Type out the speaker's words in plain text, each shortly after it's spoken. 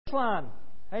line.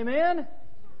 Amen?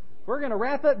 We're going to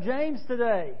wrap up James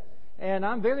today, and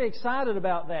I'm very excited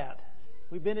about that.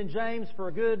 We've been in James for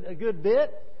a good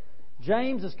bit.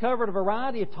 James has covered a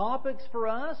variety of topics for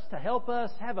us to help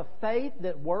us have a faith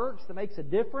that works, that makes a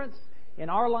difference in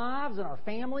our lives, in our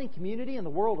family, community, and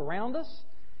the world around us.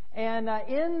 And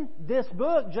in this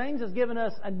book, James has given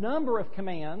us a number of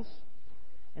commands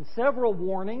and several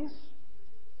warnings.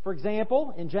 For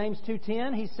example, in James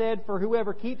 2:10, he said, "For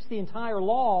whoever keeps the entire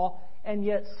law and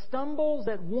yet stumbles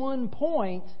at one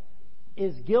point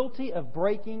is guilty of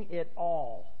breaking it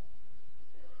all."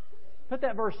 Put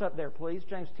that verse up there, please,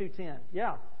 James 2:10.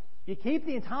 Yeah. You keep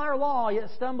the entire law, yet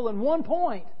stumble in one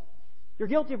point, you're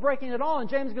guilty of breaking it all. And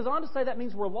James goes on to say that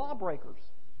means we're lawbreakers.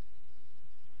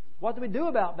 What do we do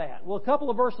about that? Well, a couple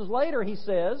of verses later, he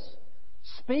says,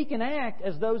 "Speak and act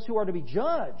as those who are to be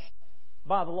judged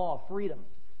by the law of freedom.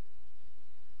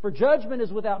 For judgment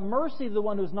is without mercy to the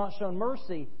one who has not shown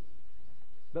mercy,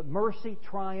 but mercy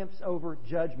triumphs over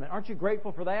judgment." Aren't you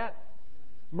grateful for that?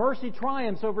 Mercy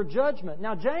triumphs over judgment.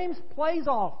 Now, James plays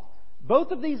off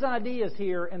both of these ideas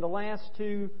here in the last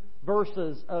two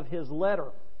verses of his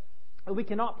letter. We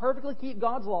cannot perfectly keep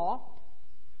God's law.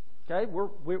 Okay,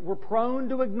 we're prone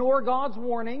to ignore God's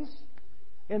warnings.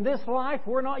 In this life,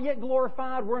 we're not yet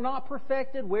glorified. We're not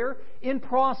perfected. We're in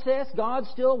process. God's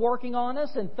still working on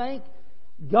us. And thank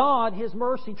God, His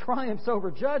mercy triumphs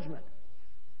over judgment.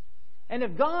 And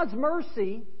if God's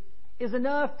mercy is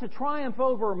enough to triumph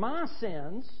over my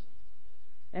sins,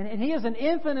 and He is an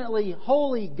infinitely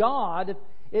holy God,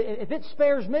 if it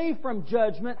spares me from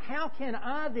judgment, how can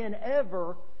I then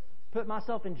ever put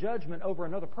myself in judgment over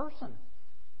another person?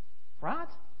 Right?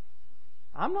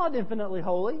 I'm not infinitely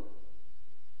holy.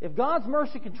 If God's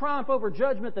mercy can triumph over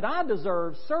judgment that I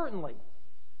deserve, certainly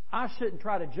I shouldn't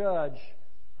try to judge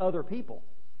other people.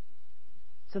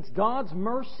 Since God's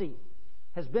mercy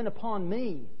has been upon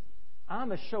me, I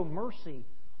must show mercy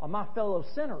on my fellow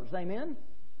sinners. Amen?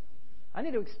 I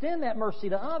need to extend that mercy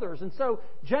to others. And so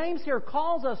James here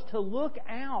calls us to look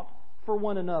out for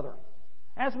one another.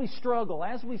 As we struggle,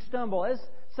 as we stumble, as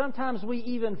sometimes we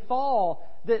even fall,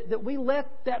 that we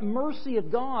let that mercy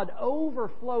of God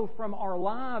overflow from our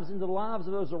lives into the lives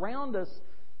of those around us.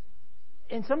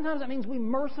 And sometimes that means we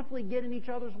mercifully get in each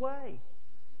other's way.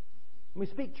 We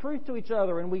speak truth to each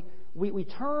other, and we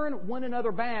turn one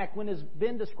another back when has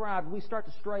been described. We start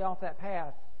to stray off that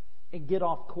path and get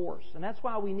off course. And that's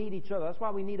why we need each other. That's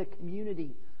why we need a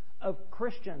community of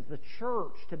Christians, the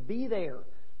church, to be there,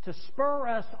 to spur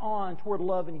us on toward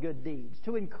love and good deeds,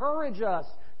 to encourage us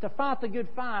to fight the good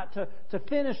fight, to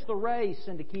finish the race,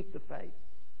 and to keep the faith.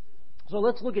 So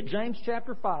let's look at James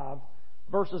chapter 5,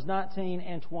 verses 19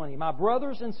 and 20. "My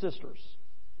brothers and sisters,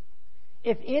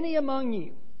 if any among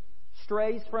you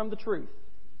strays from the truth,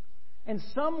 and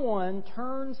someone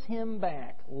turns him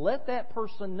back, let that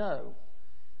person know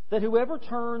that whoever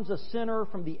turns a sinner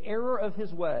from the error of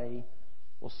his way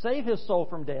will save his soul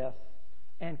from death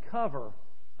and cover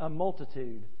a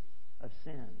multitude of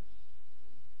sins."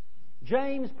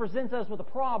 James presents us with a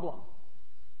problem.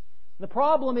 The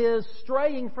problem is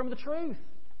straying from the truth.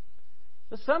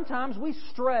 But sometimes we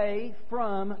stray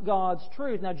from God's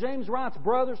truth. Now, James writes,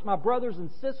 my brothers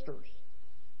and sisters,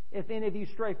 if any of you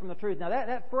stray from the truth. Now,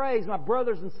 that phrase, my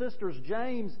brothers and sisters,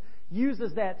 James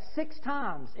uses that 6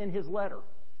 times in his letter.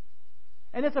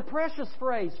 And it's a precious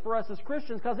phrase for us as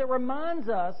Christians because it reminds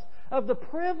us of the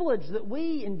privilege that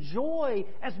we enjoy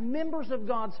as members of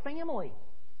God's family.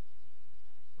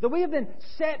 That we have been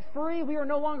set free. We are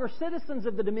no longer citizens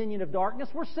of the dominion of darkness.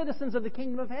 We're citizens of the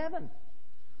kingdom of heaven.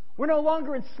 We're no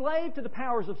longer enslaved to the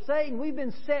powers of Satan. We've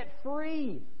been set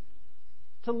free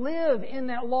to live in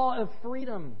that law of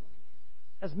freedom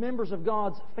as members of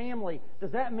God's family.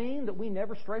 Does that mean that we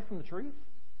never stray from the truth?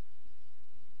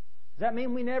 Does that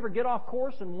mean we never get off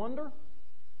course and wander?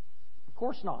 Of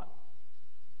course not.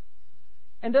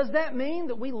 And does that mean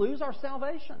that we lose our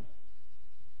salvation?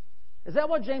 Is that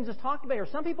what James is talking about here?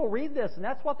 Some people read this and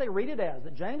that's what they read it as.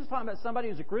 That James is talking about somebody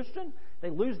who's a Christian. They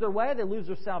lose their way. They lose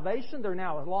their salvation. They're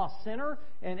now a lost sinner.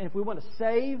 And if we want to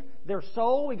save their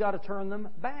soul, we've got to turn them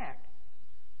back.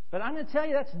 But I'm going to tell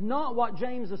you that's not what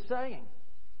James is saying.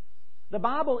 The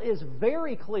Bible is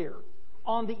very clear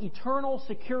on the eternal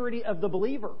security of the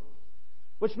believer.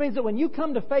 Which means that when you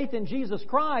come to faith in Jesus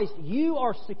Christ, you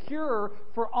are secure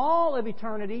for all of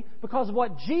eternity because of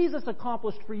what Jesus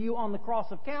accomplished for you on the cross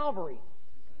of Calvary.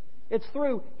 It's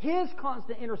through His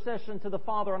constant intercession to the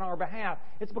Father on our behalf.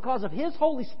 It's because of His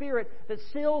Holy Spirit that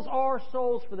seals our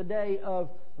souls for the day of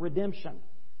redemption.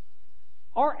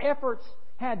 Our efforts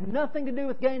had nothing to do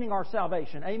with gaining our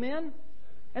salvation. Amen?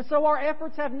 And so our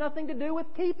efforts have nothing to do with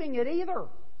keeping it either.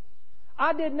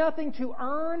 I did nothing to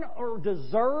earn or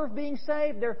deserve being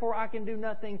saved, therefore I can do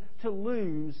nothing to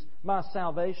lose my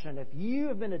salvation. If you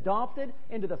have been adopted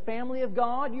into the family of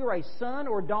God, you're a son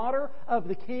or daughter of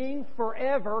the King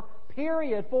forever,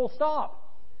 period, full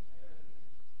stop.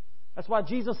 That's why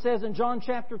Jesus says in John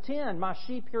chapter 10, My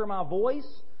sheep hear my voice,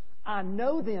 I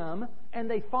know them,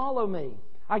 and they follow me.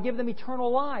 I give them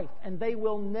eternal life, and they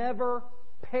will never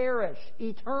perish.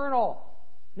 Eternal,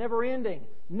 never ending,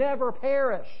 never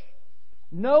perish.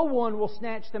 No one will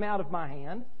snatch them out of my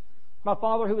hand. My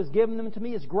Father who has given them to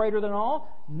me is greater than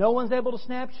all. No one's able to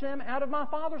snatch them out of my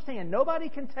Father's hand. Nobody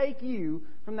can take you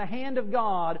from the hand of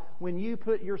God when you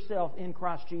put yourself in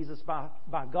Christ Jesus by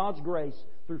God's grace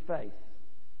through faith.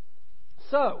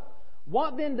 So,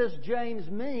 what then does James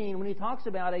mean when he talks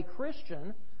about a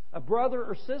Christian, a brother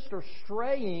or sister,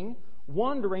 straying,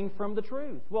 wandering from the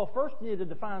truth? Well, first we need to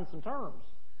define some terms.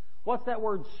 What's that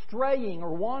word straying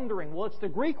or wandering? Well, it's the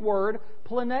Greek word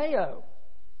planeo.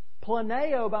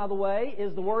 Planeo, by the way,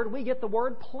 is the word we get the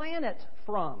word planet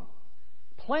from.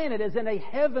 Planet is in a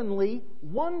heavenly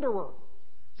wanderer.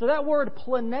 So that word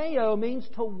planeo means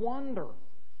to wander.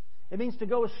 It means to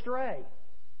go astray.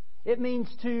 It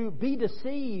means to be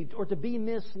deceived or to be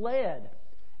misled.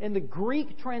 In the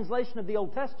Greek translation of the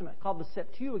Old Testament, called the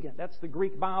Septuagint, that's the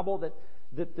Greek Bible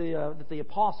that the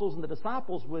apostles and the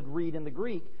disciples would read in the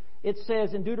Greek. It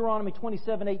says in Deuteronomy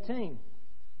 27:18,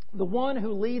 the one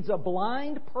who leads a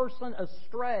blind person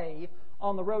astray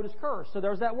on the road is cursed. So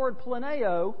there's that word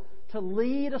planeo, to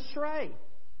lead astray.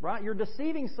 Right? You're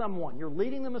deceiving someone. You're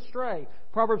leading them astray.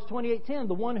 Proverbs 28:10,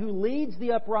 the one who leads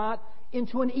the upright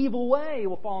into an evil way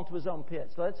will fall into his own pit.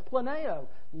 So that's planeo,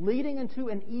 leading into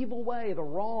an evil way, the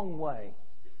wrong way.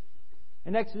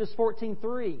 In Exodus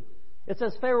 14:3, it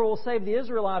says, Pharaoh will save the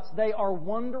Israelites. They are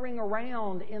wandering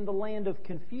around in the land of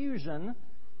confusion.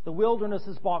 The wilderness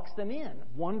has boxed them in.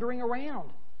 Wandering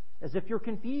around as if you're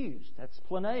confused. That's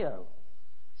planeo.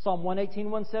 Psalm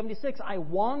 118, 176, I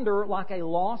wander like a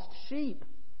lost sheep.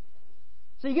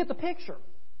 So you get the picture.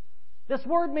 This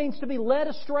word means to be led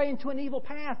astray into an evil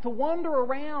path, to wander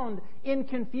around in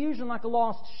confusion like a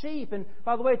lost sheep. And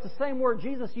by the way, it's the same word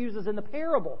Jesus uses in the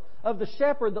parable of the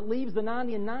shepherd that leaves the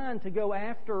 99 to go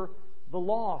after the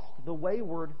lost, the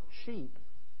wayward sheep.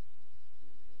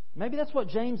 Maybe that's what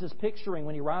James is picturing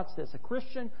when he writes this. A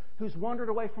Christian who's wandered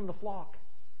away from the flock.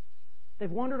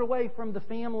 They've wandered away from the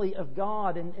family of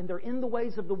God, and they're in the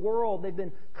ways of the world. They've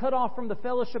been cut off from the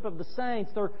fellowship of the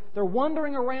saints. They're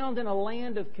wandering around in a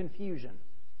land of confusion,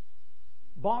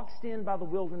 boxed in by the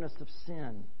wilderness of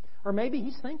sin. Or maybe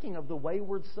he's thinking of the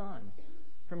wayward son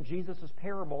from Jesus'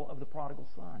 parable of the prodigal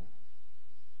son.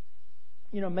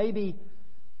 You know, maybe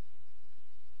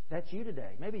that's you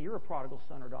today. Maybe you're a prodigal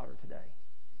son or daughter today.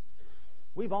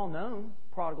 We've all known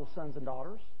prodigal sons and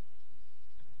daughters.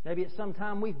 Maybe at some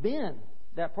time we've been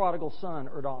that prodigal son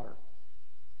or daughter.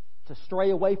 To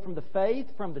stray away from the faith,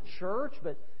 from the church,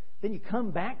 but then you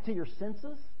come back to your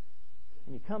senses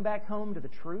and you come back home to the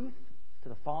truth, to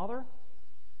the Father.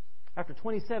 After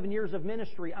 27 years of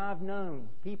ministry, I've known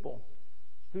people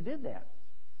who did that,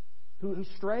 who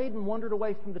strayed and wandered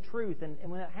away from the truth. And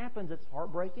when that happens, it's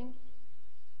heartbreaking,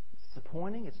 it's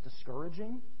disappointing, it's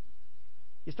discouraging.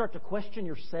 You start to question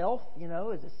yourself,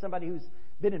 is this somebody who's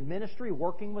been in ministry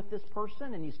working with this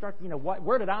person? And you start,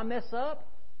 where did I mess up?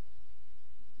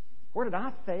 Where did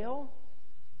I fail?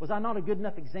 Was I not a good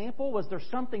enough example? Was there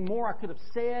something more I could have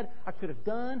said, I could have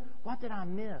done? What did I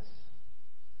miss?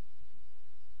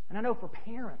 And I know for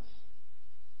parents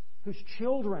whose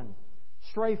children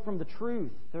stray from the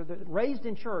truth, they're raised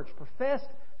in church, professed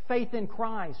faith in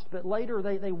Christ, but later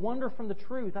they wander from the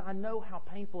truth. I know how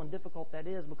painful and difficult that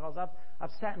is because I've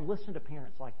sat and listened to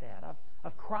parents like that.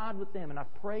 I've cried with them and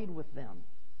I've prayed with them.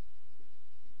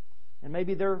 And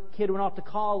maybe their kid went off to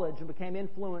college and became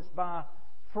influenced by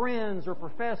friends or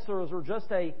professors or just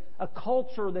a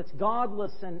culture that's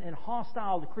godless and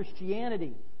hostile to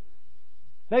Christianity.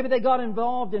 Maybe they got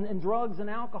involved in drugs and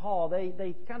alcohol.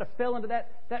 They kind of fell into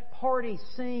that party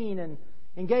scene and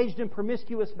engaged in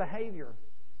promiscuous behavior.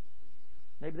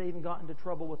 Maybe they even got into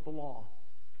trouble with the law.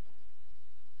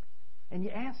 And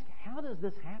you ask, how does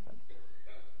this happen?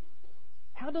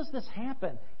 How does this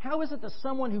happen? How is it that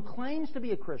someone who claims to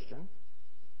be a Christian,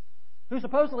 who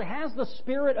supposedly has the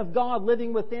Spirit of God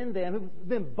living within them, who've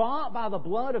been bought by the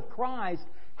blood of Christ,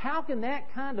 how can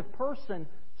that kind of person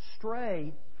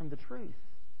stray from the truth?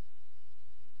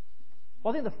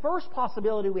 Well, I think the first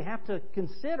possibility we have to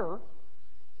consider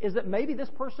is that maybe this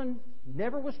person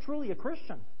never was truly a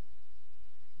Christian.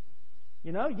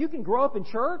 You can grow up in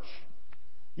church.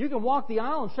 You can walk the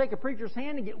aisle and shake a preacher's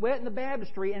hand and get wet in the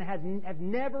baptistry and have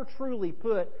never truly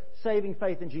put saving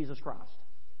faith in Jesus Christ.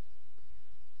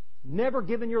 Never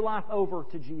given your life over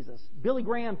to Jesus. Billy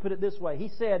Graham put it this way. He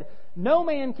said, "No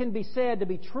man can be said to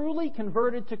be truly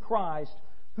converted to Christ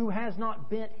who has not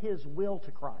bent his will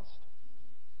to Christ.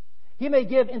 He may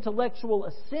give intellectual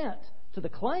assent to the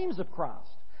claims of Christ,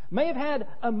 may have had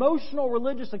emotional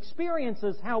religious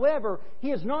experiences, however,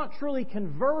 he is not truly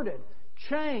converted,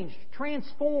 changed,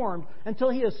 transformed until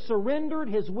he has surrendered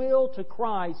his will to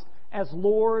Christ as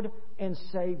Lord and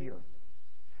Savior."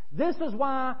 This is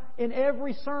why in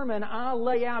every sermon I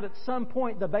lay out at some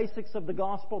point the basics of the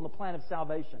gospel and the plan of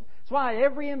salvation. That's why at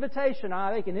every invitation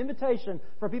I make an invitation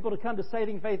for people to come to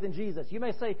saving faith in Jesus. You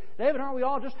may say, "David, aren't we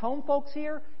all just home folks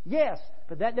here?" Yes,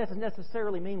 but that doesn't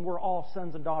necessarily mean we're all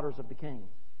sons and daughters of the King.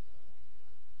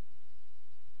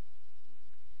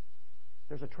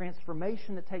 There's a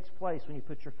transformation that takes place when you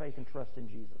put your faith and trust in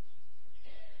Jesus.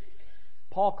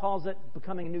 Paul calls it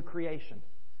becoming a new creation.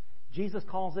 Jesus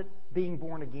calls it being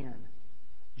born again.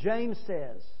 James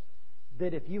says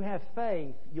that if you have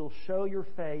faith, you'll show your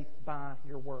faith by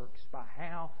your works, by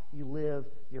how you live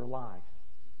your life.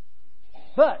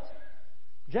 But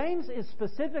James is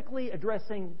specifically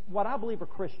addressing what I believe are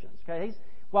Christians. Okay?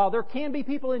 While there can be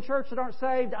people in church that aren't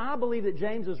saved, I believe that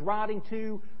James is writing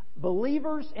to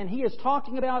believers, and he is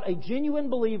talking about a genuine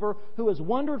believer who has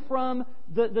wandered from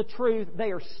the truth.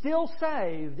 They are still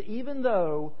saved even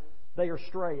though they are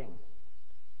straying.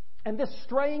 And this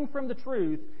straying from the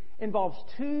truth involves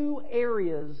two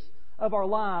areas of our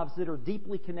lives that are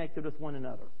deeply connected with one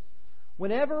another.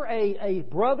 Whenever a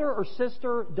brother or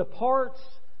sister departs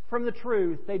from the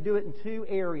truth, they do it in two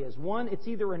areas. One, it's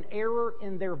either an error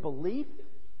in their belief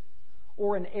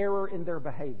or an error in their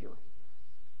behavior.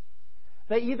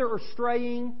 They either are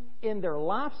straying in their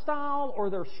lifestyle or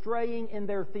they're straying in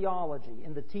their theology,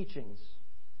 in the teachings.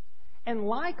 And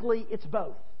likely it's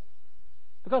both.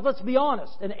 Because let's be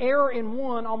honest, an error in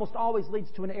one almost always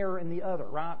leads to an error in the other,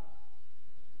 right?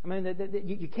 I mean,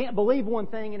 you can't believe one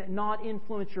thing and it not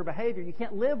influence your behavior. You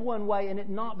can't live one way and it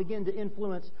not begin to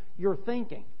influence your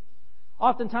thinking.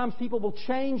 Oftentimes people will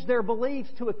change their beliefs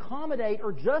to accommodate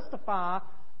or justify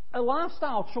a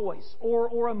lifestyle choice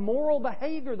or a moral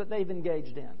behavior that they've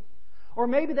engaged in. Or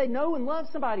maybe they know and love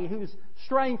somebody who's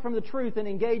straying from the truth and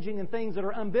engaging in things that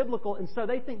are unbiblical, and so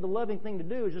they think the loving thing to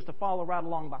do is just to follow right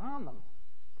along behind them.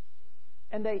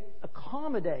 And they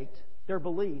accommodate their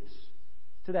beliefs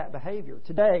to that behavior.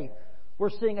 Today, we're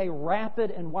seeing a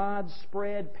rapid and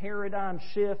widespread paradigm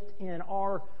shift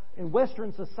in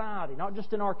Western society, not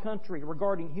just in our country,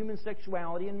 regarding human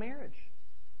sexuality and marriage.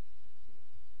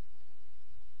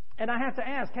 And I have to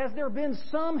ask, has there been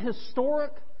some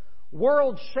historic,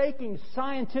 world-shaking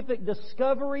scientific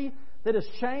discovery that has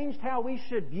changed how we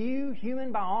should view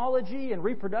human biology and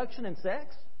reproduction and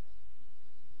sex?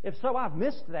 If so, I've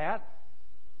missed that.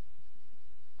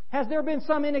 Has there been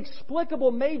some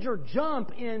inexplicable major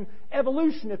jump in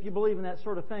evolution, if you believe in that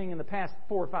sort of thing, in the past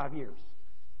 4 or 5 years?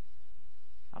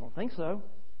 I don't think so.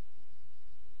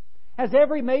 Has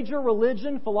every major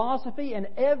religion, philosophy, and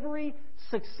every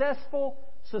successful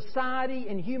society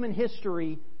in human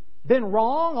history been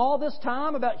wrong all this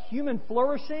time about human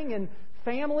flourishing and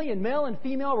family and male and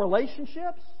female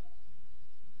relationships?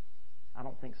 I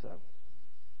don't think so.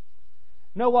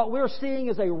 No, what we're seeing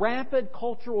is a rapid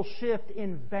cultural shift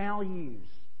in values,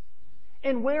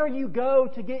 in where you go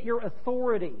to get your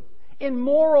authority, in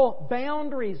moral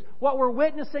boundaries. What we're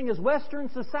witnessing is Western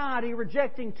society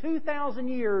rejecting 2,000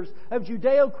 years of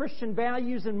Judeo-Christian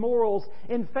values and morals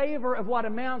in favor of what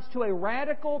amounts to a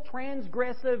radical,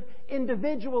 transgressive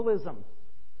individualism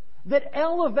that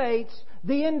elevates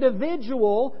the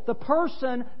individual, the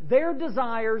person, their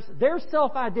desires, their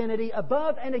self-identity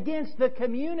above and against the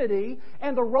community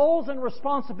and the roles and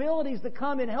responsibilities that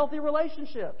come in healthy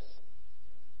relationships.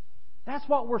 That's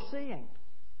what we're seeing.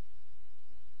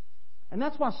 And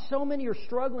that's why so many are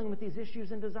struggling with these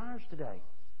issues and desires today.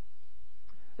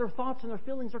 Their thoughts and their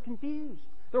feelings are confused.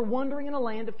 They're wandering in a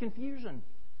land of confusion.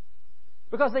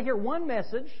 Because they hear one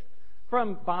message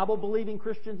from Bible-believing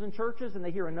Christians and churches, and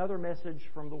they hear another message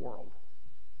from the world.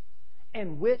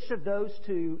 And which of those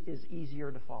two is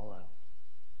easier to follow?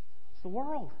 It's the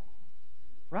world.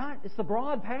 Right? It's the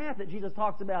broad path that Jesus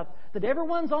talks about, that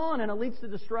everyone's on and it leads to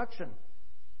destruction.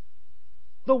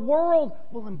 The world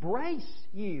will embrace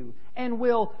you and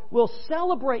will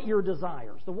celebrate your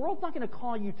desires. The world's not going to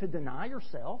call you to deny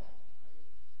yourself,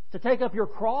 to take up your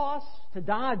cross, to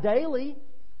die daily.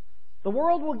 The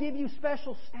world will give you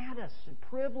special status and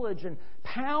privilege and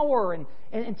power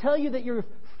and tell you that you're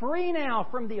free now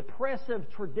from the oppressive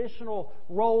traditional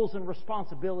roles and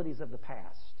responsibilities of the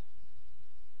past.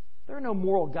 There are no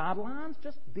moral guidelines.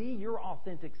 Just be your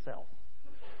authentic self.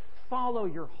 Follow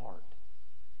your heart.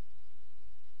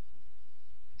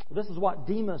 This is what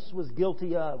Demas was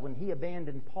guilty of when he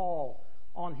abandoned Paul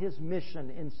on his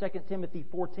mission in 2 Timothy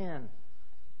 4:10.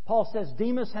 Paul says,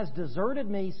 Demas has deserted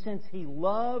me since he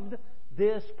loved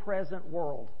this present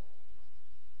world.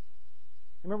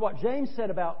 Remember what James said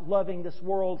about loving this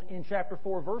world in chapter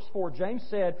 4, verse 4. James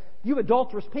said, you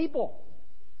adulterous people,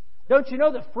 don't you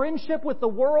know that friendship with the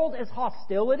world is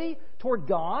hostility toward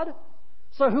God?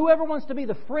 So whoever wants to be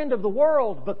the friend of the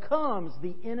world becomes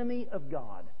the enemy of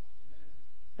God.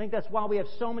 I think that's why we have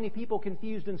so many people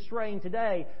confused and straying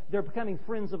today. They're becoming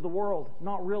friends of the world,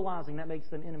 not realizing that makes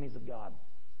them enemies of God.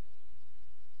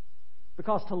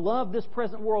 Because to love this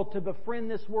present world, to befriend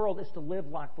this world, is to live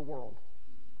like the world.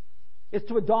 It's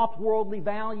to adopt worldly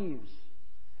values.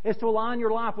 It's to align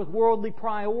your life with worldly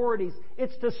priorities.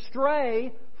 It's to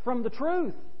stray from the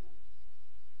truth.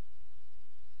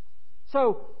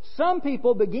 So, some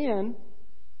people begin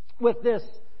with this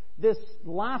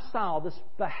lifestyle, this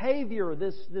behavior,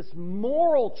 this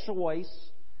moral choice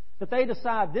that they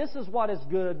decide this is what is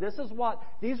good,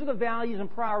 these are the values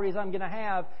and priorities I'm going to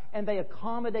have, and they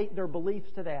accommodate their beliefs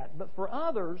to that. But for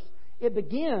others, it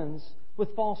begins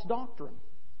with false doctrine.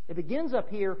 It begins up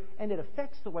here and it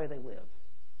affects the way they live.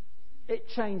 It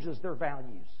changes their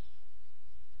values.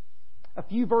 A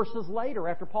few verses later,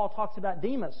 after Paul talks about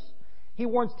Demas, he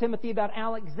warns Timothy about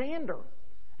Alexander.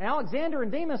 And Alexander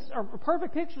and Demas are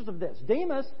perfect pictures of this.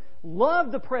 Demas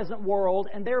loved the present world,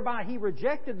 and thereby he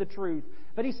rejected the truth.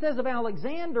 But he says of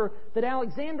Alexander that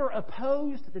Alexander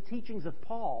opposed the teachings of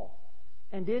Paul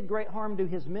and did great harm to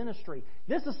his ministry.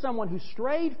 This is someone who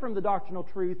strayed from the doctrinal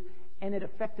truth, and it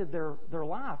affected their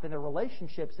life and their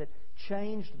relationships. It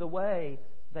changed the way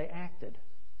they acted.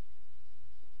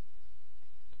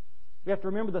 We have to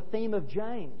remember the theme of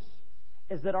James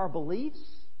is that our beliefs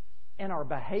and our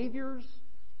behaviors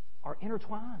are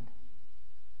intertwined.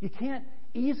 You can't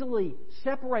easily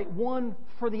separate one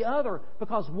for the other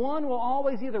because one will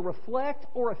always either reflect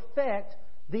or affect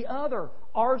the other.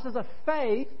 Ours is a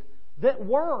faith that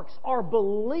works. Our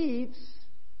beliefs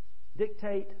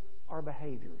dictate our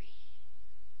behaviors.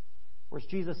 Or as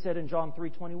Jesus said in John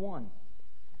 3:21,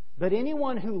 but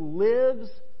anyone who lives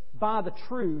by the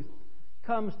truth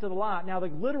comes to the light. Now the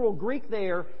literal Greek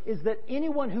there is that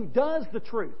anyone who does the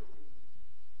truth.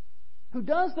 Who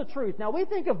does the truth. Now we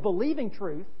think of believing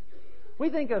truth. We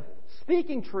think of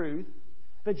speaking truth.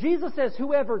 But Jesus says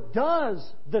whoever does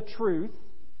the truth,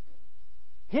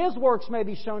 his works may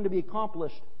be shown to be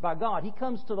accomplished by God. He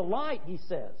comes to the light, he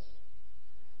says.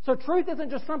 So truth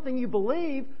isn't just something you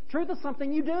believe. Truth is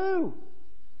something you do.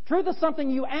 Truth is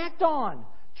something you act on.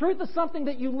 Truth is something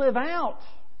that you live out.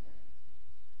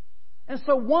 And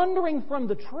so wandering from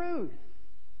the truth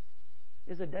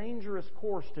is a dangerous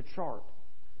course to chart.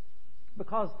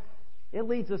 Because it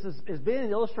leads us, as being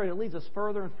illustrated, it leads us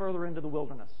further and further into the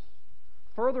wilderness.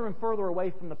 Further and further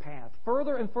away from the path.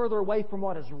 Further and further away from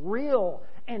what is real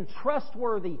and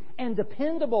trustworthy and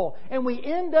dependable. And we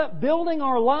end up building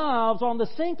our lives on the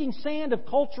sinking sand of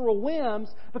cultural whims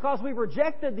because we've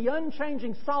rejected the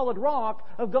unchanging solid rock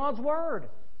of God's Word.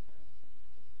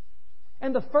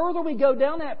 And the further we go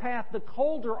down that path, the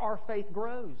colder our faith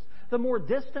grows. The more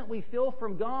distant we feel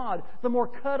from God, the more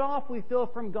cut off we feel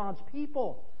from God's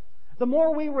people. The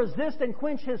more we resist and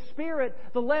quench His Spirit,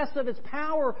 the less of His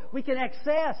power we can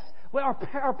access.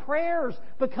 Our prayers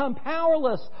become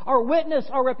powerless. Our witness,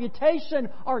 our reputation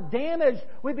are damaged.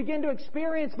 We begin to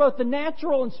experience both the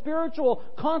natural and spiritual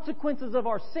consequences of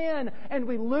our sin, and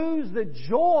we lose the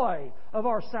joy of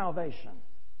our salvation.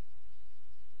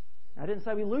 I didn't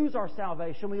say we lose our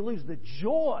salvation. We lose the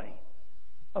joy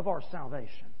of our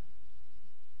salvation.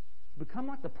 Become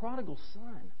like the prodigal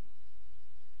son.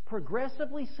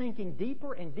 Progressively sinking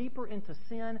deeper and deeper into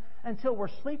sin until we're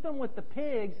sleeping with the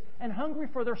pigs and hungry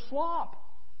for their slop.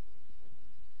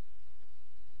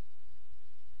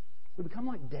 We become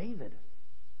like David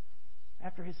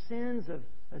after his sins of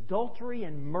adultery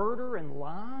and murder and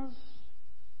lies.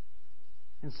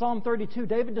 In Psalm 32,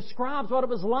 David describes what it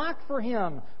was like for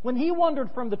him when he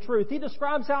wandered from the truth. He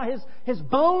describes how his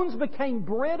bones became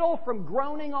brittle from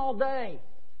groaning all day.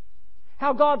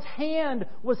 How God's hand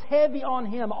was heavy on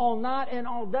him all night and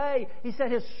all day. He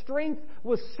said his strength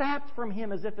was sapped from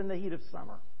him as if in the heat of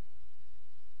summer.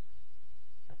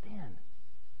 But then,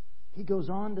 he goes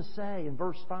on to say in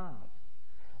verse 5,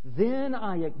 then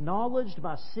I acknowledged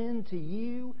my sin to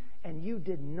you, and you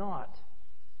did not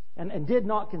and did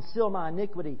not conceal my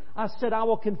iniquity. I said, I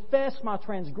will confess my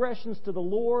transgressions to the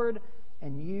Lord,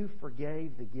 and you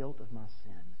forgave the guilt of my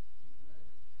sin.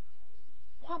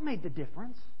 What made the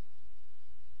difference?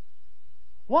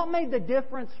 What made the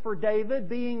difference for David,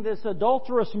 being this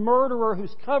adulterous murderer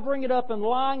who's covering it up and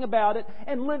lying about it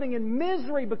and living in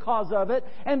misery because of it,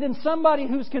 and then somebody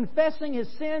who's confessing his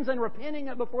sins and repenting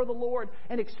it before the Lord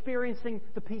and experiencing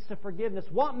the peace of forgiveness?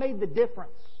 What made the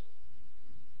difference?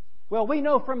 Well, we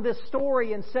know from this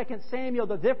story in 2 Samuel,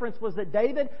 the difference was that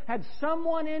David had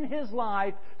someone in his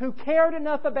life who cared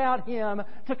enough about him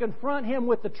to confront him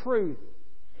with the truth.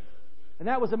 And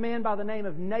that was a man by the name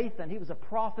of Nathan. He was a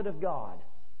prophet of God.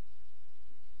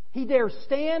 He dared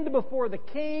stand before the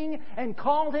king and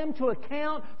called him to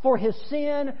account for his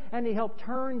sin, and he helped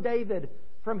turn David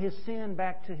from his sin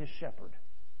back to his shepherd.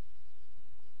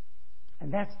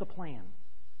 And that's the plan.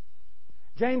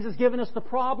 James has given us the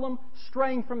problem,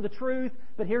 straying from the truth,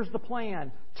 but here's the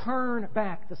plan. Turn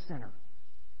back the sinner.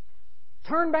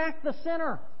 Turn back the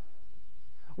sinner.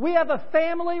 We have a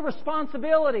family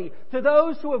responsibility to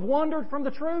those who have wandered from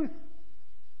the truth,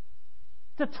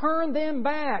 to turn them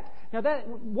back. Now that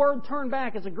word turn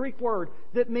back is a Greek word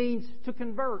that means to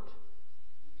convert.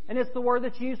 And it's the word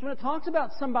that's used when it talks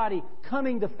about somebody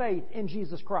coming to faith in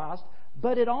Jesus Christ,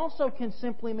 but it also can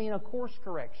simply mean a course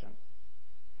correction.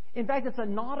 In fact, it's a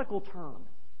nautical term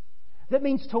that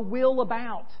means to wheel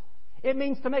about. It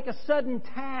means to make a sudden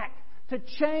tack, to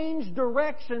change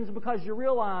directions because you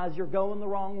realize you're going the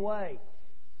wrong way.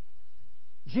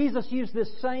 Jesus used this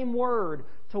same word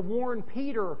to warn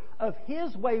Peter of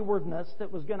his waywardness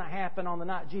that was going to happen on the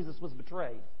night Jesus was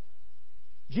betrayed.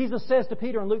 Jesus says to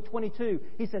Peter in Luke 22,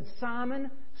 He said, Simon,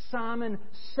 Simon,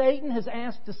 Satan has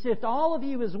asked to sift all of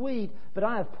you as wheat, but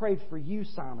I have prayed for you,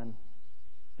 Simon,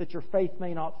 that your faith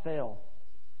may not fail.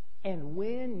 And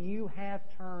when you have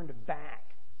turned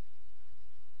back,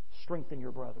 strengthen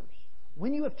your brothers.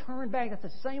 When you have turned back, that's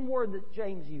the same word that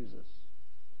James uses.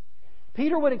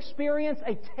 Peter would experience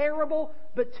a terrible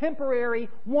but temporary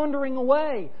wandering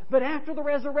away. But after the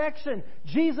resurrection,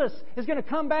 Jesus is going to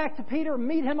come back to Peter,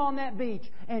 meet him on that beach,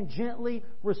 and gently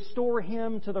restore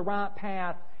him to the right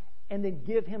path, and then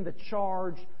give him the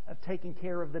charge of taking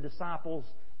care of the disciples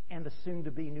and the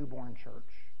soon-to-be newborn church.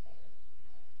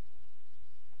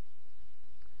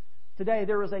 Today,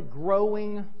 there is a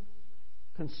growing,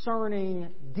 concerning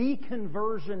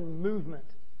deconversion movement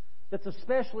that's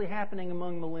especially happening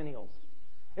among millennials.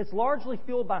 It's largely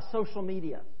fueled by social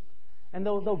media. And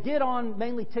they'll get on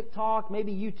mainly TikTok,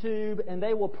 maybe YouTube, and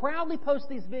they will proudly post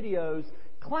these videos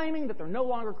claiming that they're no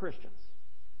longer Christians.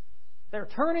 They're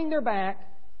turning their back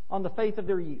on the faith of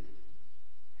their youth.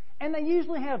 And they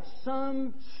usually have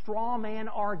some straw man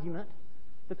argument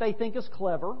that they think is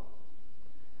clever.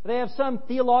 They have some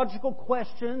theological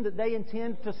question that they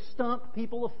intend to stump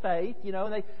people of faith. You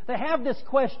know, they have this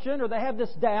question or they have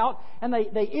this doubt, and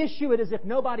they issue it as if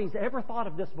nobody's ever thought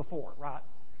of this before, right?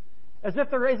 As if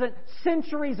there isn't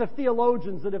centuries of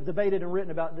theologians that have debated and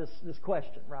written about this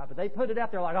question, right? But they put it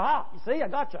out there like, you see, I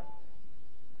gotcha.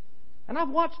 And I've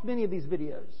watched many of these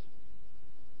videos.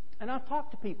 And I've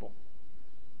talked to people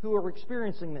who are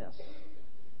experiencing this.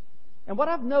 And what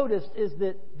I've noticed is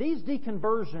that these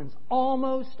deconversions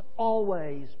almost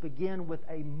always begin with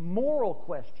a moral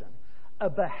question, a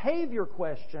behavior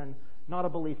question, not a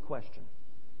belief question.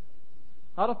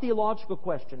 Not a theological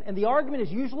question. And the argument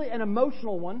is usually an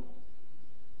emotional one,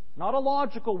 not a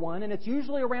logical one, and it's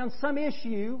usually around some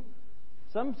issue,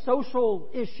 some social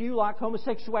issue like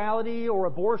homosexuality or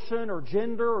abortion or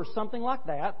gender or something like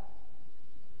that.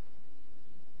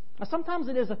 Now, sometimes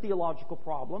it is a theological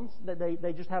problem, that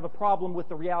they just have a problem with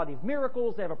the reality of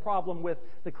miracles, they have a problem with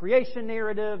the creation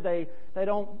narrative, they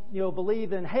don't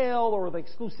believe in hell or the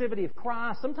exclusivity of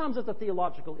Christ. Sometimes it's a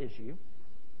theological issue.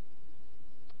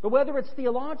 But whether it's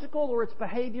theological or it's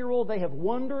behavioral, they have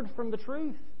wandered from the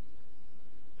truth.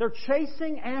 They're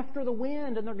chasing after the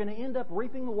wind, and they're going to end up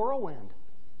reaping the whirlwind.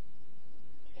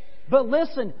 But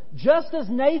listen, just as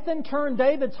Nathan turned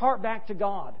David's heart back to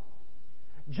God,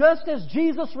 just as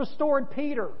Jesus restored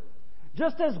Peter,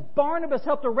 just as Barnabas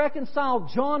helped to reconcile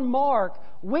John Mark,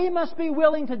 we must be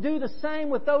willing to do the same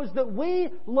with those that we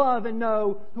love and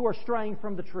know who are straying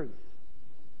from the truth.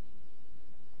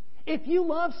 If you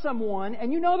love someone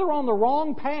and you know they're on the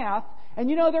wrong path and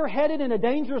you know they're headed in a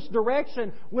dangerous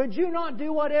direction, would you not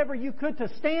do whatever you could to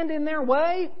stand in their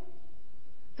way?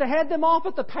 To head them off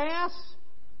at the pass?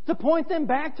 To point them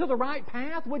back to the right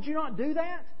path? Would you not do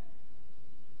that?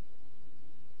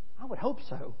 I would hope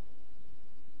so.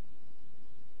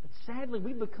 But sadly,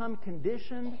 we've become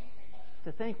conditioned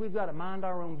to think we've got to mind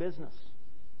our own business.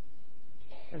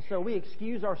 And so we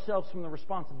excuse ourselves from the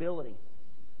responsibility.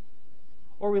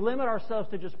 Or we limit ourselves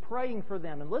to just praying for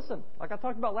them. And listen, like I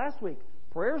talked about last week,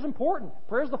 prayer is important.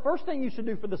 Prayer is the first thing you should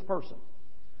do for this person.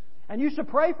 And you should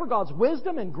pray for God's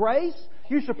wisdom and grace.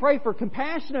 You should pray for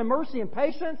compassion and mercy and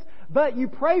patience. But you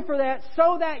pray for that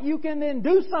so that you can then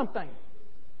do something.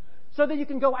 So that you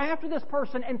can go after this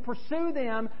person and pursue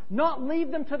them, not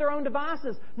leave them to their own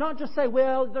devices. Not just say,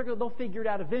 well, they'll figure it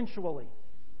out eventually.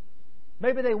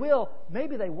 Maybe they will,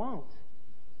 maybe they won't.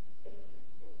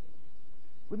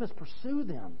 We must pursue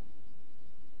them.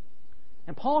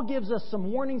 And Paul gives us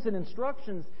some warnings and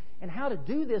instructions in how to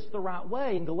do this the right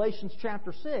way in Galatians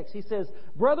chapter 6. He says,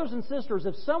 brothers and sisters,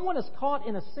 if someone is caught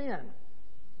in a sin,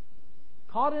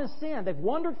 they've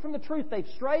wandered from the truth, they've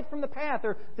strayed from the path,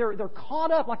 they're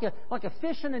caught up like a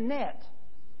fish in a net.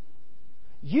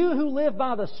 You who live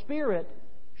by the Spirit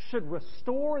should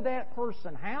restore that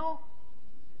person. How?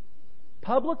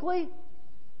 Publicly?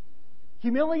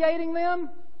 Humiliating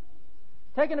them?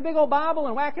 Taking a big old Bible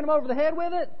and whacking them over the head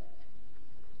with it?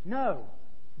 No.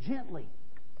 Gently.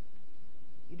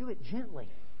 You do it gently.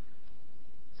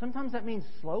 Sometimes that means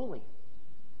slowly,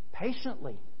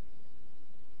 patiently,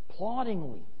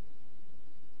 ploddingly.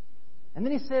 And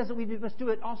then he says that we must do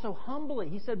it also humbly.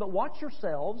 He said, but watch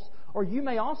yourselves, or you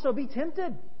may also be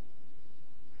tempted.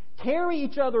 Carry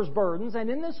each other's burdens, and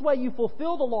in this way you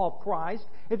fulfill the law of Christ.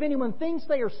 If anyone thinks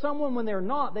they are someone when they're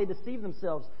not, they deceive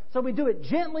themselves. So we do it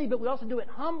gently, but we also do it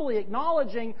humbly,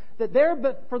 acknowledging that there,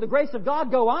 but for the grace of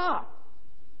God, go I.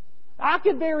 I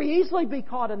could very easily be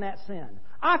caught in that sin.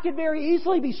 I could very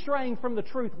easily be straying from the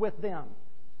truth with them.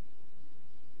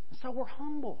 So we're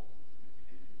humble.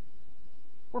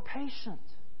 We're patient.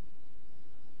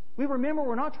 We remember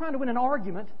we're not trying to win an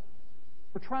argument.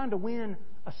 We're trying to win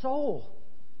a soul,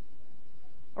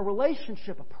 a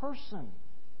relationship, a person.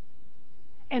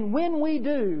 And when we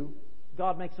do,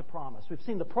 God makes a promise. We've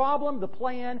seen the problem, the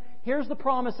plan. Here's the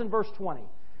promise in verse 20.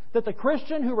 That the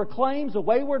Christian who reclaims a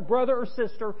wayward brother or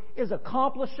sister is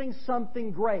accomplishing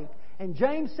something great. And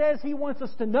James says he wants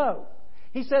us to know.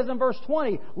 He says in verse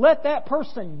 20, let that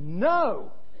person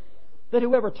know that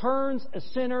whoever turns a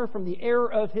sinner from the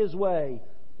error of his way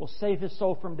will save his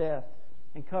soul from death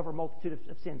and cover a multitude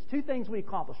of sins. Two things we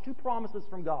accomplish, two promises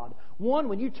from God. One,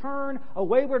 when you turn a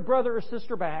wayward brother or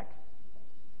sister back,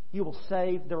 you will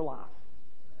save their life.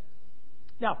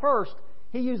 Now, first,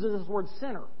 he uses this word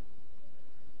sinner.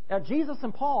 Now, Jesus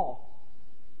and Paul,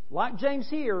 like James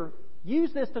here,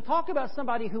 use this to talk about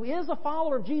somebody who is a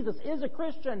follower of Jesus, is a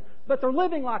Christian, but they're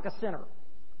living like a sinner.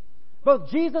 Both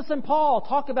Jesus and Paul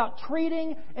talk about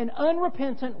treating an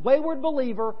unrepentant, wayward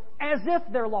believer as if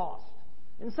they're lost.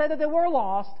 And say that they were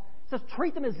lost. It says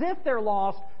treat them as if they're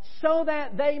lost so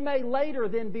that they may later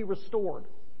then be restored.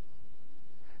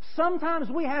 Sometimes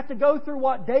we have to go through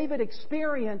what David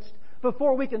experienced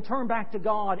before we can turn back to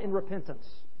God in repentance.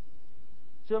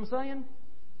 See what I'm saying?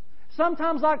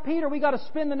 Sometimes, like Peter, we got to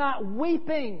spend the night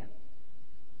weeping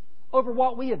over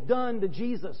what we have done to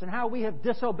Jesus and how we have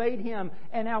disobeyed Him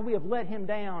and how we have let Him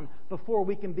down before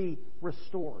we can be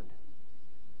restored.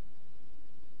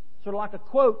 Sort of like a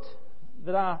quote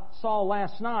that I saw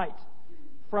last night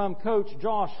from Coach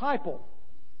Josh Heupel.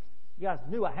 You guys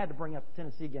knew I had to bring up the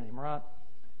Tennessee game, right?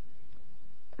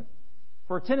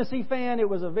 For a Tennessee fan, it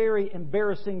was a very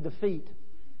embarrassing defeat.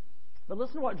 But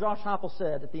listen to what Josh Heupel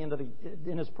said at the end of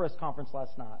in his press conference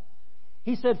last night.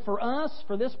 He said, for us,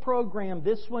 for this program,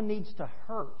 this one needs to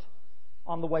hurt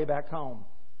on the way back home.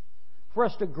 For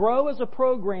us to grow as a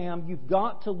program, you've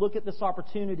got to look at this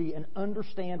opportunity and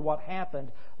understand what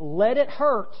happened. Let it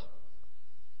hurt,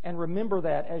 and remember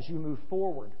that as you move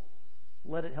forward.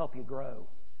 Let it help you grow.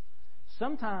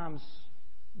 Sometimes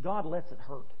God lets it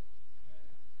hurt.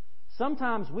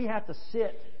 Sometimes we have to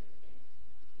sit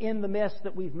in the mess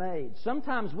that we've made.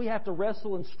 Sometimes we have to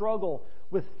wrestle and struggle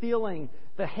with feeling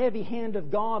the heavy hand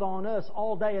of God on us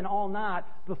all day and all night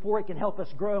before it can help us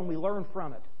grow and we learn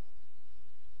from it.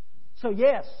 So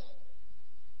yes,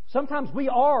 sometimes we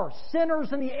are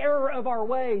sinners in the error of our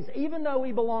ways, even though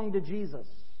we belong to Jesus.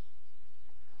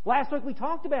 Last week we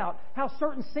talked about how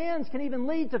certain sins can even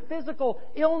lead to physical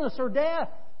illness or death.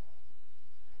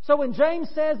 So when James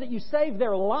says that you save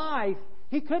their life,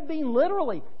 he could mean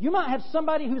literally. You might have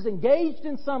somebody who's engaged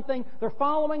in something, they're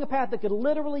following a path that could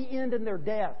literally end in their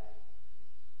death.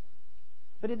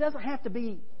 But it doesn't have to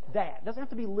be that. It doesn't have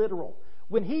to be literal.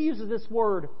 When he uses this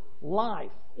word life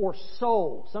or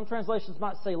soul, some translations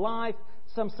might say life,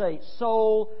 some say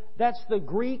soul. That's the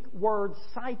Greek word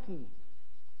psyche.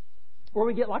 Where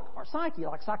we get like our psyche,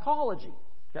 like psychology.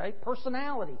 Okay,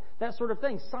 personality, that sort of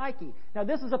thing, psyche. Now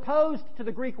this is opposed to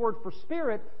the Greek word for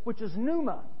spirit, which is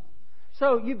pneuma.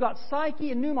 So you've got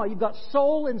psyche and pneuma. You've got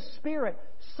soul and spirit.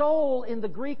 Soul in the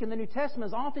Greek in the New Testament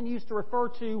is often used to refer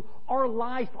to our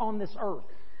life on this earth.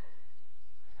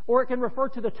 Or it can refer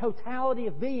to the totality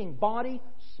of being, body,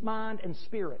 mind, and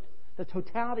spirit. The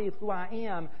totality of who I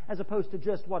am as opposed to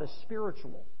just what is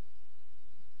spiritual.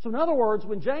 So in other words,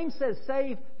 when James says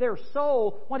save their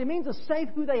soul, what he means is save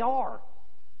who they are.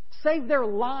 Save their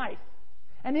life.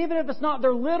 And even if it's not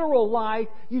their literal life,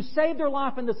 you save their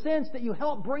life in the sense that you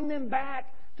help bring them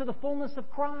back to the fullness of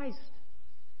Christ.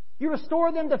 You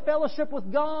restore them to fellowship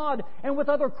with God and with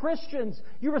other Christians.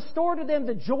 You restore to them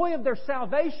the joy of their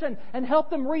salvation and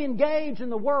help them re-engage in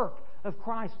the work of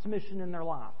Christ's mission in their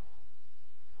life.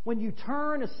 When you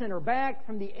turn a sinner back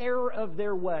from the error of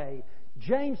their way,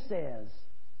 James says,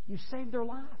 you save their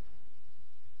life.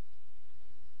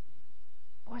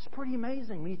 Well, that's pretty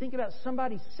amazing. When you think about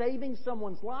somebody saving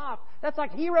someone's life, that's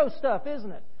like hero stuff,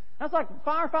 isn't it? That's like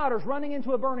firefighters running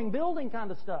into a burning building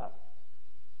kind of stuff.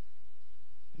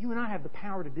 You and I have the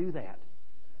power to do that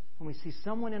when we see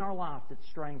someone in our life that's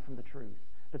straying from the truth.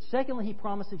 But secondly, he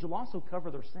promises you'll also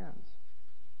cover their sins.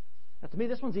 Now, to me,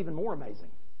 this one's even more amazing.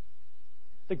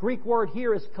 The Greek word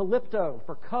here is kalypto,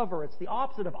 for cover. It's the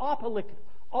opposite of apocalypto.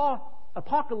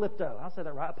 I'll say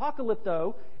that right.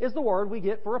 Apocalypto is the word we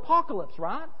get for apocalypse,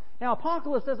 right? Now,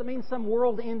 apocalypse doesn't mean some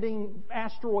world-ending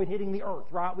asteroid hitting the earth,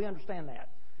 right? We understand that.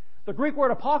 The Greek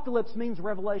word apocalypse means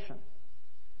revelation.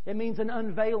 It means an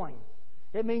unveiling.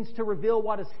 It means to reveal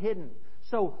what is hidden.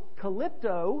 So,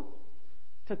 kalypto,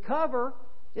 to cover,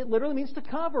 it literally means to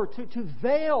cover, to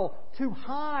veil, to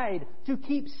hide, to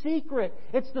keep secret.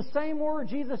 It's the same word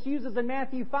Jesus uses in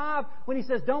Matthew 5 when He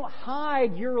says, don't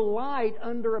hide your light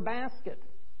under a basket.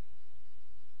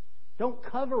 Don't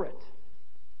cover it.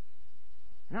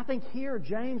 And I think here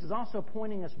James is also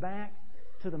pointing us back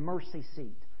to the mercy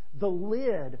seat, the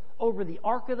lid over the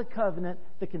Ark of the Covenant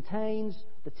that contains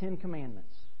the Ten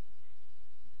Commandments.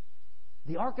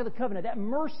 The Ark of the Covenant, that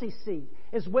mercy seat,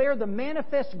 is where the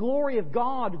manifest glory of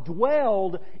God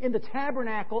dwelled in the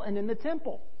tabernacle and in the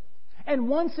temple. And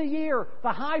once a year,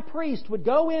 the high priest would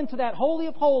go into that Holy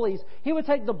of Holies. He would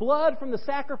take the blood from the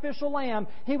sacrificial lamb.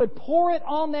 He would pour it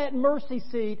on that mercy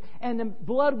seat, and the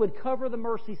blood would cover the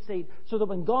mercy seat so that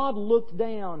when God looked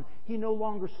down, He no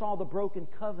longer saw the broken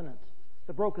covenant,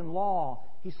 the broken law.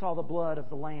 He saw the blood of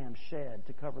the lamb shed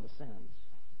to cover the sins.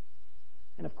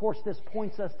 And of course, this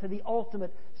points us to the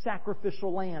ultimate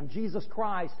sacrificial lamb, Jesus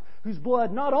Christ, whose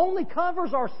blood not only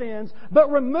covers our sins, but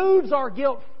removes our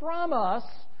guilt from us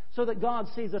so that God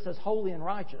sees us as holy and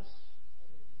righteous.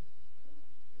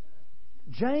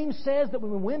 James says that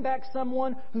when we win back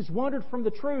someone who's wandered from the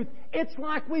truth, it's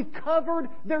like we've covered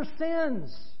their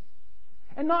sins.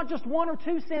 And not just one or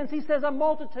two sins, he says a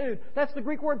multitude. That's the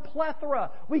Greek word plethora.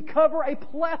 We cover a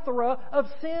plethora of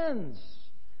sins.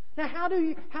 Now,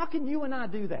 how can you and I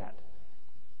do that?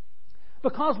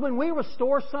 Because when we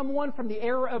restore someone from the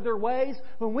error of their ways,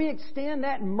 when we extend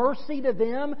that mercy to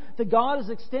them that God has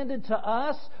extended to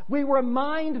us, we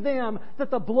remind them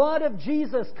that the blood of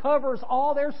Jesus covers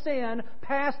all their sin,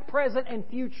 past, present, and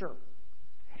future.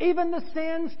 Even the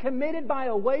sins committed by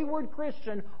a wayward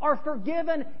Christian are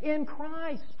forgiven in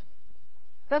Christ.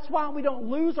 That's why we don't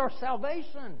lose our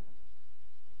salvation.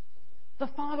 The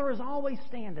Father is always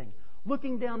standing,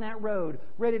 looking down that road,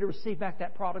 ready to receive back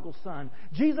that prodigal son.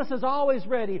 Jesus is always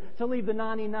ready to leave the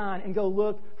 99 and go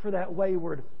look for that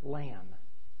wayward lamb.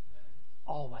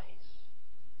 Always.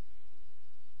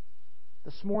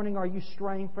 This morning, are you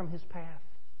straying from His path?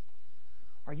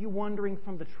 Are you wandering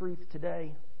from the truth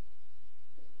today?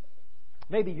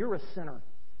 Maybe you're a sinner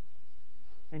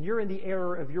and you're in the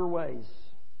error of your ways.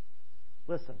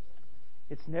 Listen,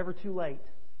 it's never too late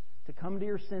to come to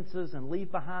your senses and leave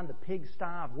behind the pigsty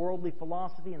of worldly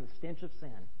philosophy and the stench of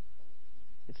sin.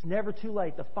 It's never too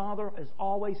late. The Father is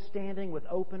always standing with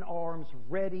open arms,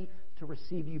 ready to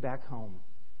receive you back home.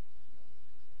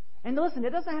 And listen,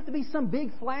 it doesn't have to be some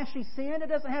big flashy sin. It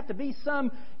doesn't have to be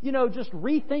some, just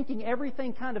rethinking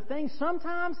everything kind of thing.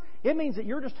 Sometimes it means that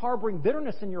you're just harboring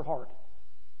bitterness in your heart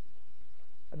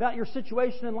about your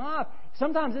situation in life.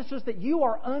 Sometimes it's just that you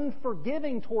are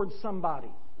unforgiving towards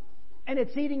somebody, and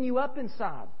it's eating you up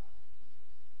inside.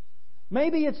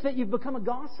 Maybe it's that you've become a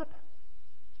gossip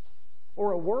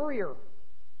or a worrier,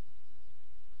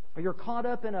 or you're caught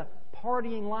up in a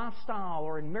partying lifestyle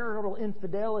or in marital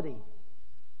infidelity.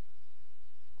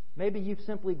 Maybe you've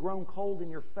simply grown cold in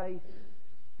your faith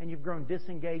and you've grown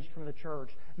disengaged from the church.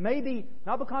 Maybe,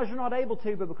 not because you're not able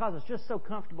to, but because it's just so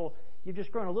comfortable, you've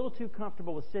just grown a little too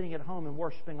comfortable with sitting at home and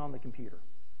worshiping on the computer,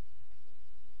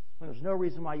 when there's no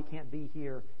reason why you can't be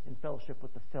here in fellowship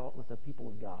with the people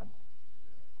of God.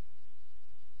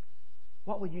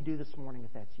 What would you do this morning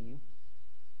if that's you?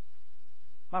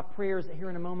 My prayer is that here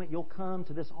in a moment you'll come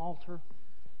to this altar,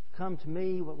 come to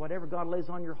me, whatever God lays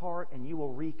on your heart, and you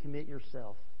will recommit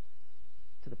yourself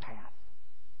to the path.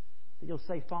 That you'll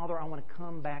say, Father, I want to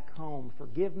come back home.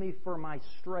 Forgive me for my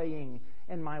straying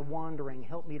and my wandering.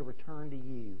 Help me to return to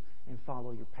you and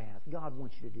follow your path. God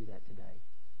wants you to do that today.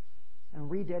 And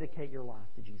rededicate your life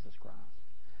to Jesus Christ.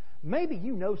 Maybe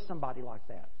you know somebody like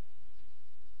that.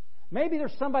 Maybe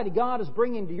there's somebody God is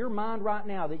bringing to your mind right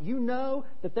now that you know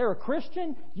that they're a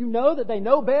Christian, you know that they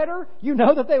know better, you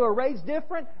know that they were raised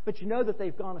different, but you know that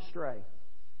they've gone astray.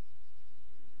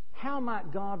 How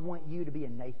might God want you to be a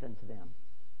Nathan to them?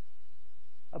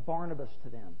 A Barnabas to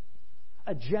them?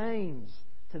 A James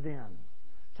to them?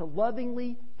 To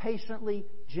lovingly, patiently,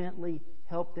 gently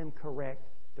help them correct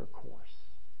their course.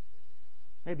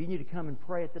 Maybe you need to come and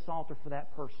pray at this altar for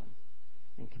that person.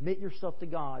 And commit yourself to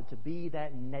God to be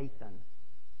that Nathan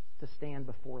to stand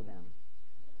before them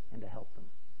and to help them.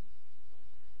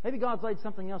 Maybe God's laid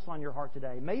something else on your heart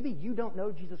today. Maybe you don't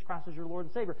know Jesus Christ as your Lord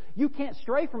and Savior. You can't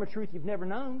stray from a truth you've never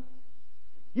known.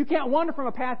 You can't wander from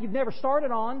a path you've never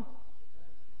started on.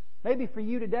 Maybe for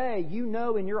you today, you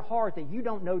know in your heart that you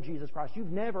don't know Jesus Christ.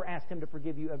 You've never asked Him to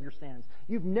forgive you of your sins.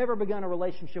 You've never begun a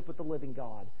relationship with the living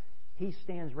God. He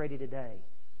stands ready today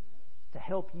to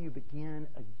help you begin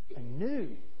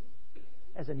anew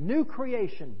as a new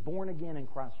creation, born again in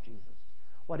Christ Jesus.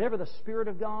 Whatever the Spirit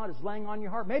of God is laying on your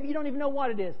heart, maybe you don't even know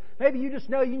what it is. Maybe you just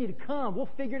know you need to come. We'll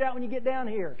figure it out when you get down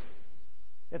here.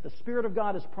 If the Spirit of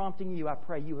God is prompting you, I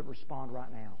pray you would respond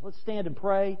right now. Let's stand and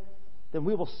pray. Then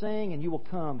we will sing and you will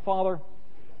come. Father,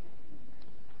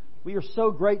 we are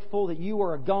so grateful that you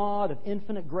are a God of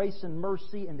infinite grace and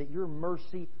mercy, and that your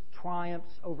mercy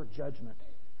triumphs over judgment.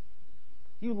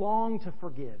 You long to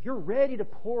forgive. You're ready to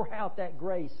pour out that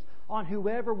grace on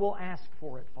whoever will ask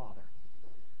for it, Father.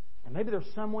 And maybe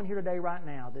there's someone here today right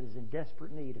now that is in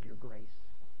desperate need of your grace.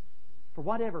 For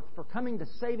whatever, for coming to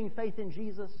saving faith in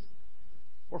Jesus,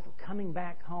 or for coming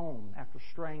back home after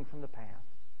straying from the path.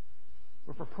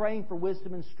 Or for praying for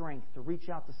wisdom and strength to reach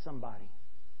out to somebody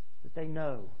that they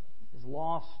know is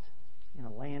lost in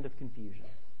a land of confusion.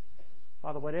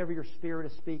 Father, whatever your Spirit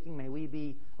is speaking, may we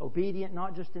be obedient,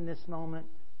 not just in this moment,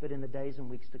 but in the days and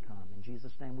weeks to come. In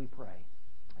Jesus' name we pray.